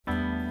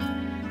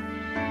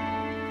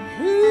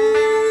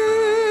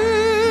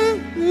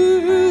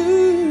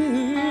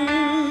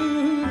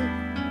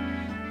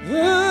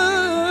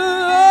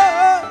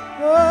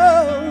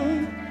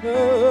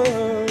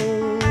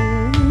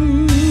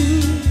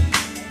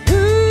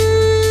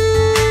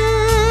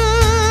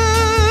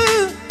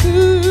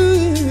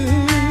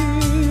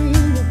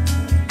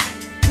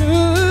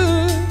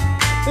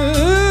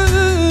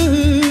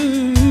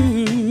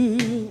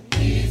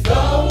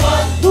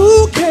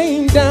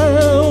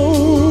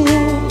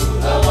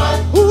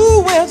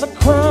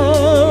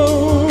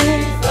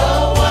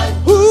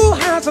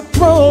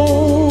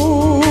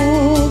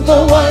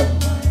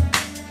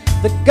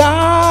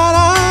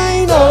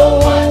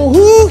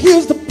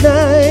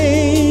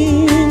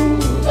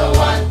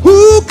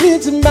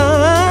it's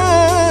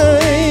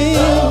mine.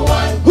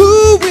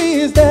 Who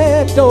is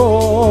that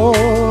door?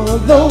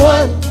 The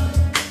one,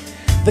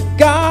 the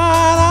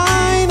God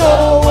I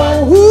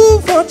know, who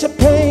felt your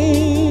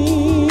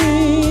pain,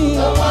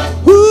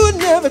 who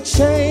never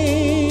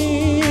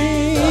changed,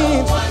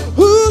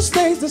 who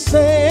stays the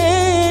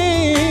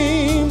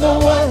same. The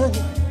one,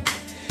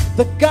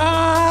 the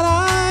God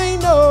I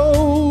know.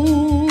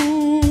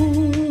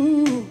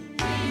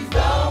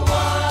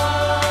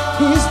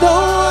 He's the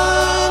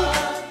one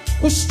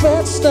who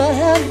stretched the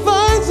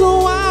heavens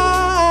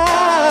wide.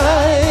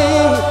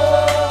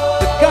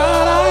 The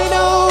God I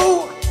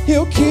know,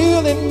 he'll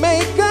kill and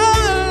make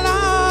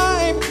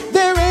alive.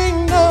 There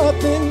ain't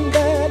nothing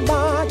that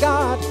my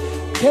God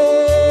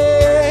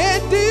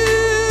can't do,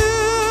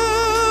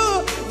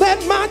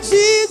 that my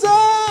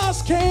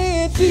Jesus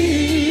can't do.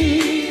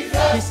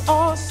 He's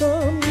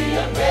awesome,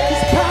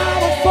 he's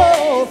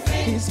powerful,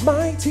 he's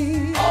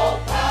mighty,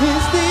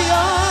 he's the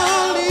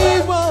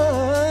only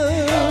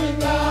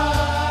one,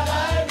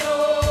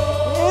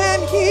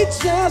 and he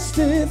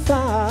justifies.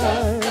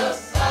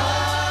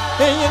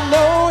 And you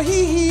know he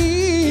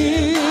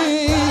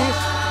is.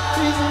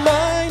 He's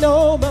mine,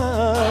 oh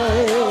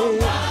mine.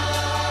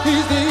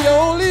 He's the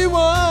only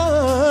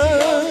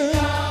one.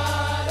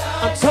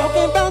 I'm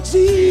talking about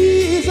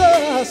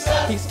Jesus.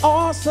 He's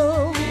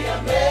awesome,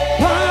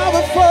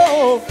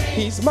 powerful,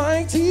 he's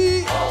mighty,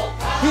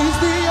 he's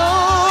the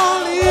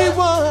only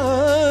one.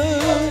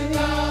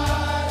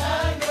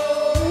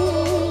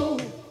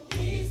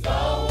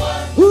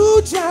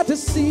 Who tried to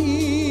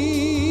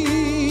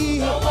see,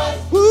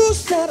 who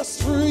set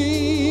us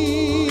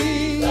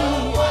free,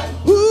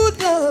 who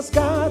does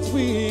God's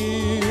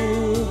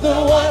will.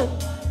 The one,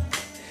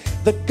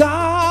 the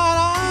God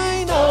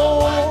I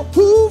know,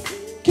 who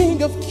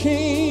King of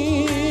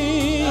Kings,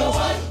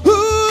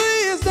 who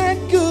is that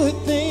good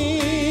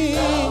thing,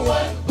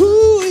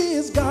 who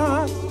is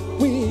God's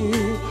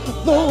will.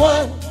 The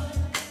one,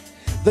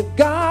 the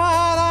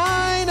God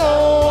I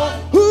know,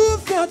 who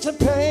felt your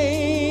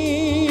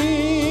pain,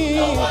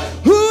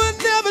 who would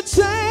never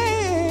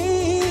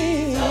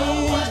change,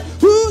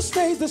 who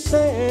stays the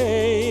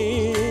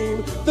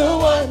same. The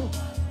one,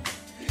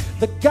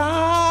 the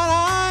God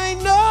I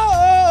know.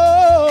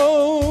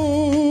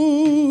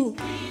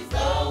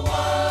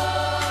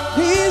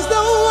 He's the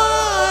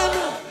one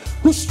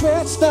who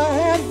stretched the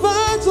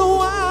heavens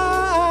wide.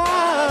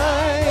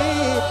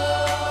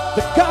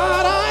 The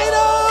God I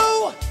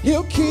know,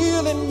 he'll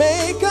kill and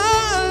make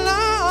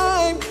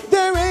alive.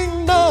 There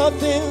ain't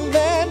nothing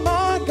that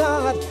my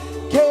God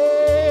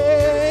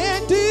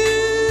can't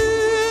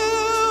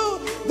do,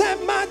 that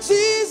my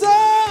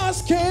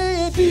Jesus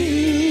can't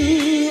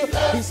do.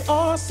 He's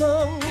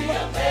awesome,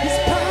 he's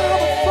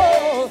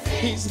powerful,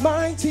 he's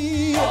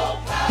mighty,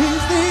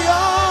 he's the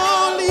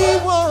only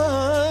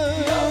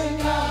one,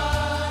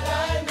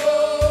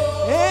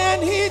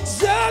 and he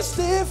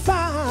justifies.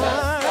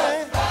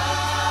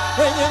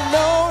 And you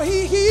know he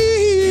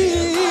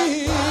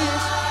is.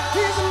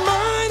 He's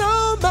mine,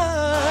 oh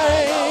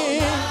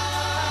mine.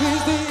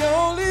 He's the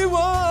only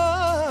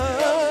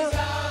one.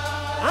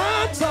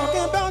 I'm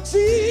talking about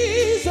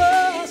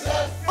Jesus.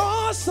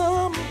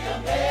 Awesome,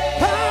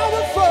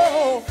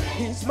 powerful,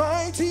 he's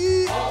mighty,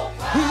 he's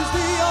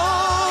the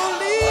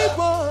only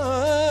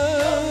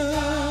one.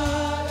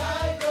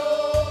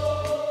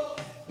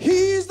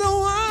 He's the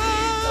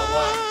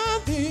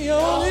one, the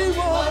only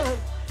one,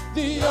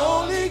 the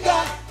only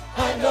God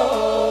I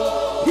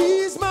know.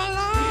 He's my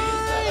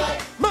light,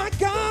 my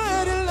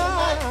guiding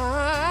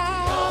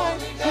light,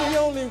 the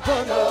only one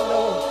I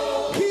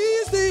know.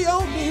 He's the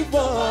only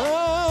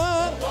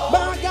one,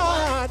 my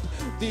God,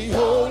 the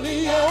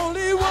only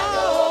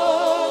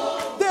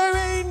one. There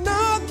ain't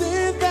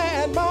nothing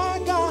that my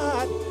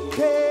God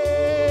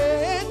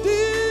can't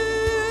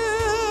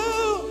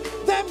do,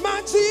 that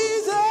my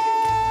Jesus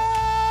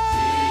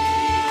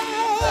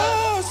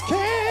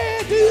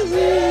can't do.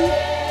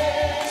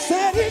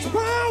 Said he's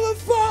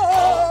powerful,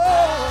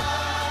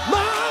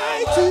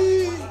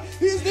 mighty,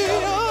 he's the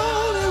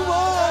only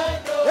one,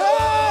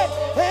 yeah,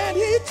 and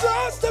he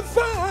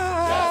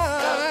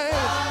justifies.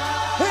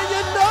 And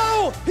you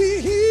know he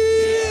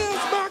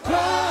heals my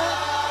cry.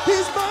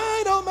 He's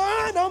mine, oh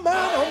mine, oh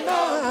mine, oh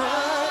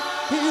mine.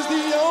 He's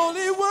the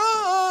only one.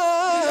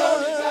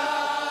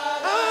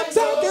 I'm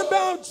talking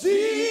about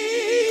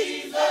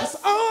Jesus. He's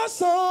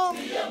awesome,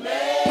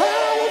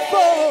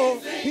 powerful,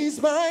 he's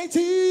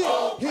mighty,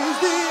 he's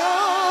the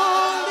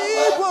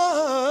only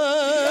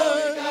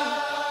one.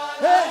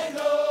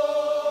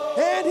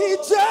 And he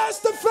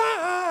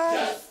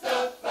justifies.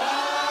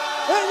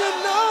 And you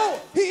know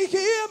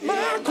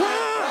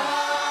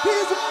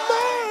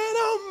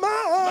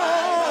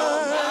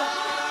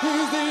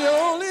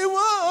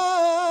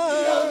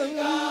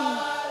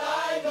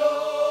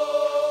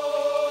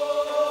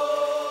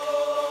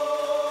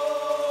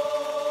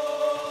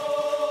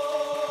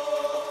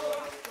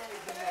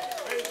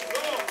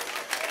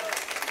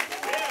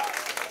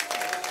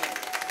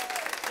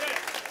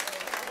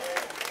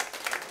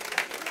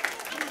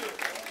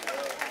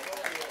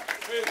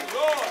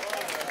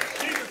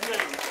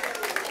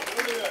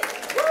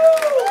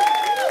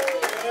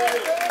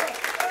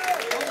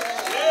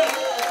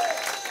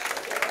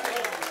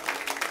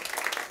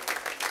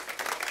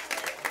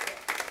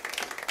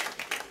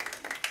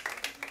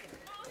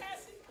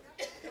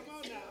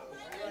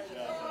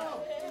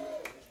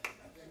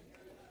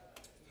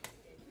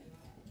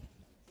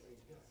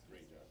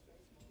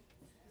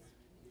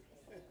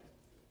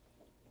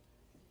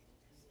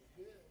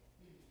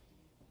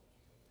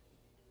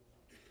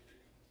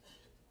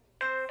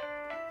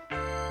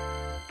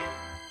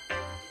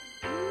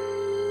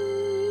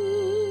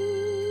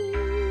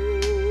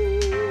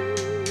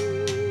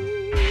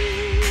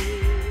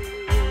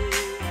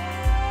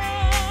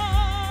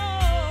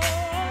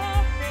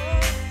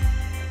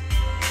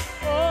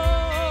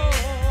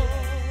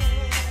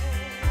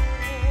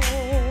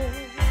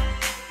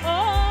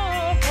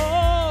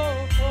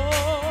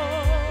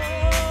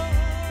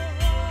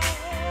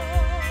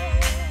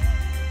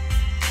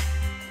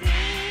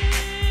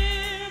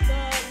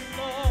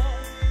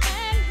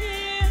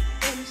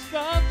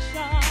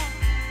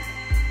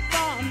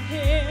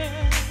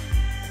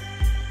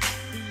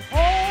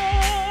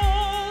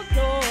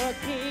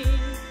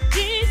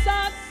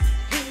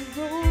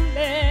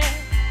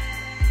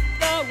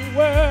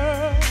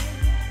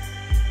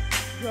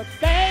Your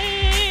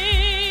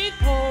faith,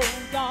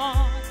 hold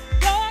on.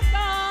 Your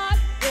God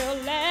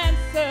will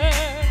answer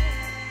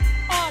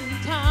on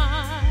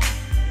time.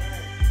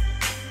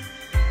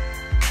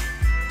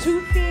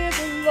 To fear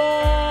the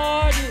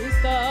Lord is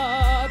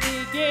the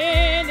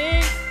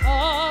beginning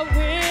of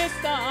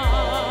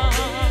wisdom.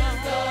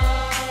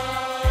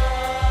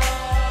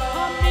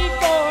 Come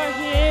before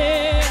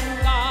Him,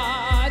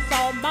 God's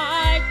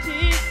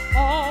almighty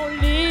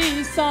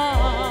only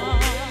Son.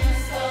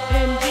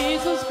 In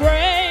Jesus'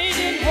 great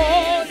and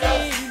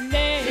holy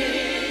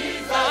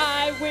name,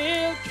 I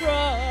will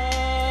trust.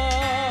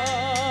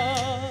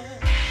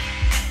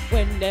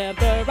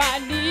 Whenever I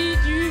need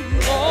you,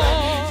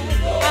 Lord,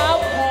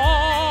 I'll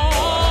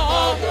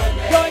call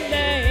your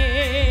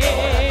name,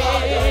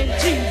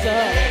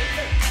 Jesus.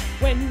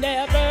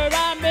 Whenever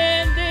I'm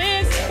in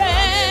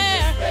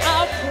despair,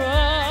 I'll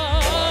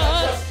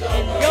trust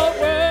in your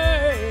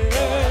word,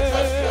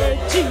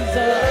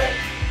 Jesus.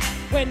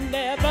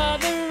 Whenever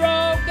the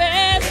road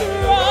gets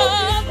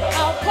rough,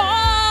 I'll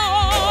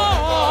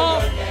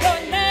call your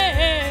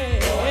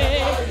name,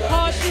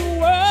 'cause your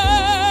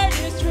word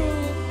is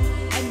true,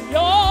 and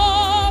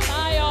you're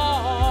my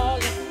all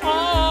in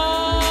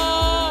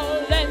all.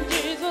 In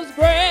Jesus'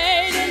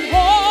 great and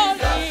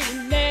holy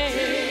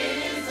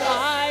name,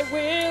 I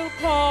will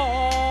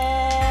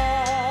call.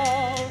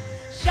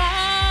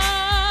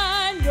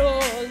 Shine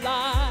your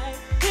light,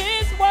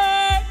 His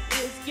word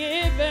is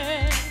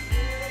given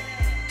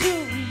to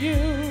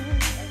you,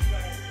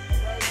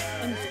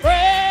 and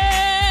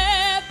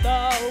spread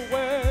the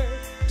word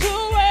to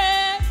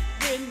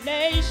every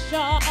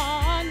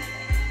nation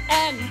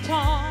and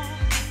tongue.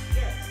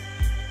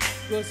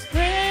 Your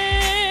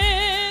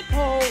strength,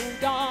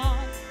 hold on,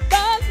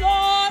 the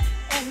Lord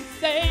and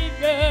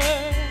Savior,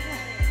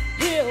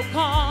 He'll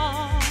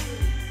come.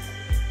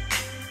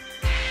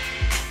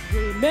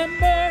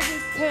 Remember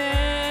His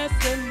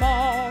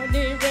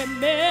testimony,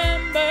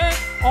 remember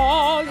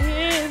all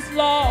His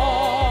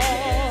laws.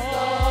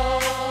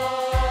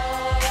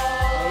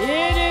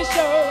 It is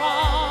your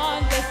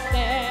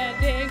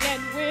understanding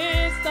and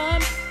wisdom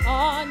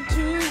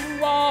unto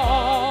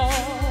all.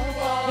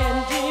 In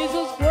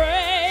Jesus'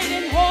 great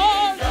and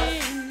holy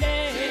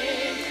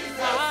name,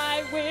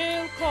 I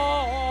will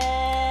call.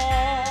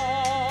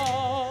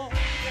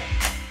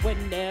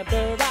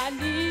 Whenever I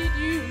need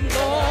you,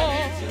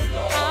 Lord,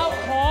 I'll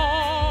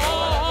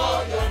call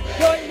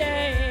your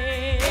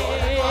name,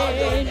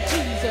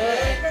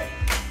 Jesus.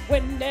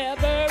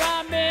 Whenever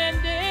I'm in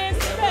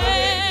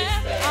despair,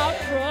 I'll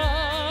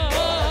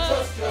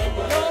trust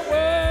your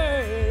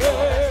word,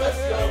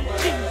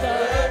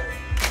 Jesus.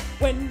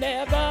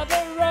 Whenever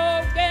the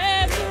road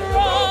gets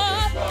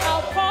rough,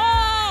 I'll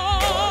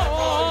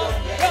call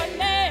your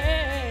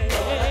name,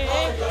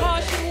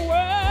 'cause your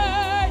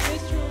word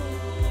is true,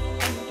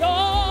 and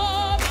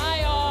you're my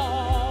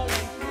all.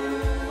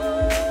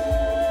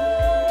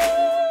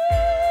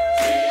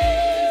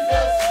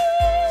 Jesus,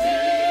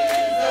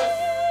 Jesus.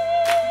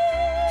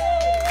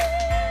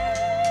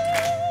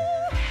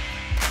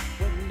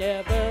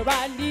 Whenever I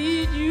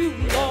need you,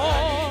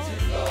 Lord,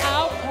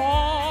 I'll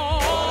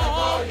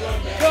call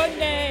your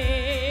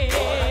name,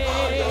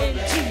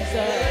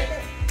 Jesus.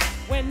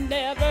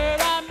 Whenever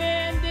I'm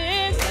in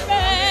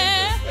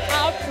despair,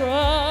 I'll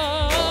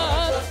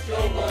trust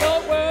your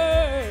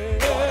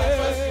word,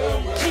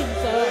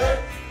 Jesus.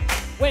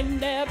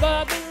 Whenever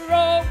the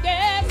road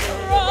gets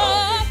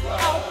rough,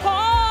 I'll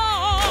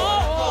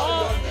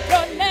call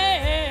your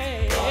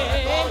name,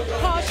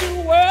 'cause your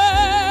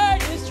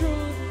word is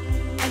true,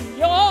 and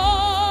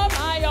you're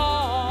my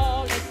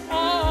all in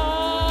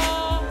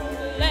all.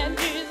 And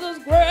Jesus'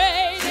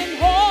 great and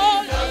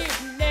holy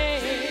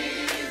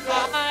name,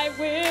 I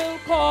will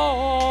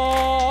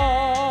call.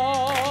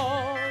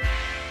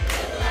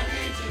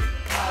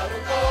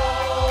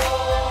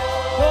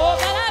 Oh,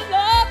 that I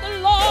love the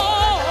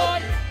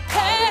Lord.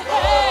 Hey,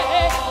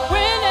 hey,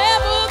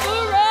 whenever the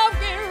road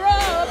get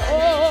rough, oh,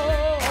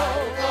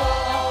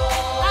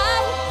 I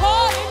will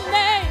call your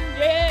name,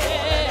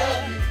 yeah.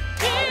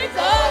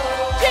 Jesus,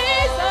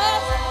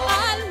 Jesus,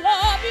 I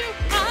love you,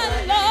 I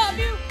love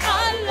you,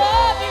 I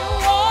love you,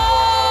 oh,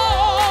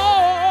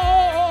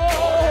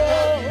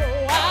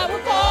 I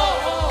will call,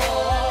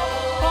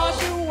 'cause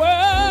your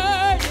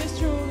word is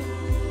true,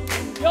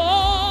 and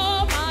you're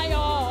my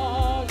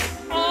all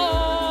in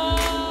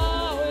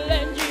all.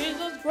 In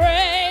Jesus'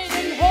 great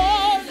and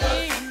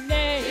holy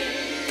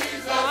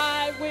name,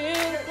 I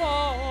will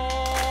call.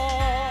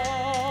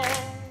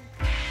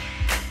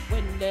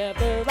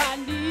 Whenever I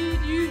need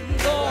you,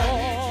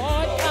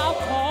 Lord, I'll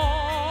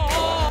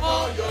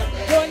call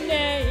your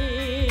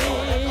name,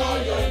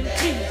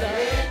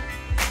 Jesus.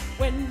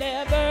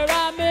 Whenever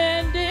I'm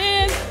in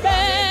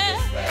despair,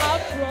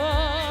 I'll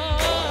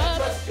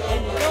trust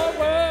in your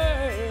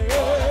word,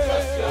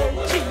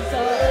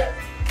 Jesus.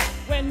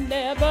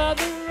 Whenever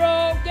the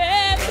road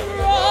gets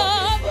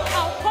rough,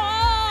 I'll call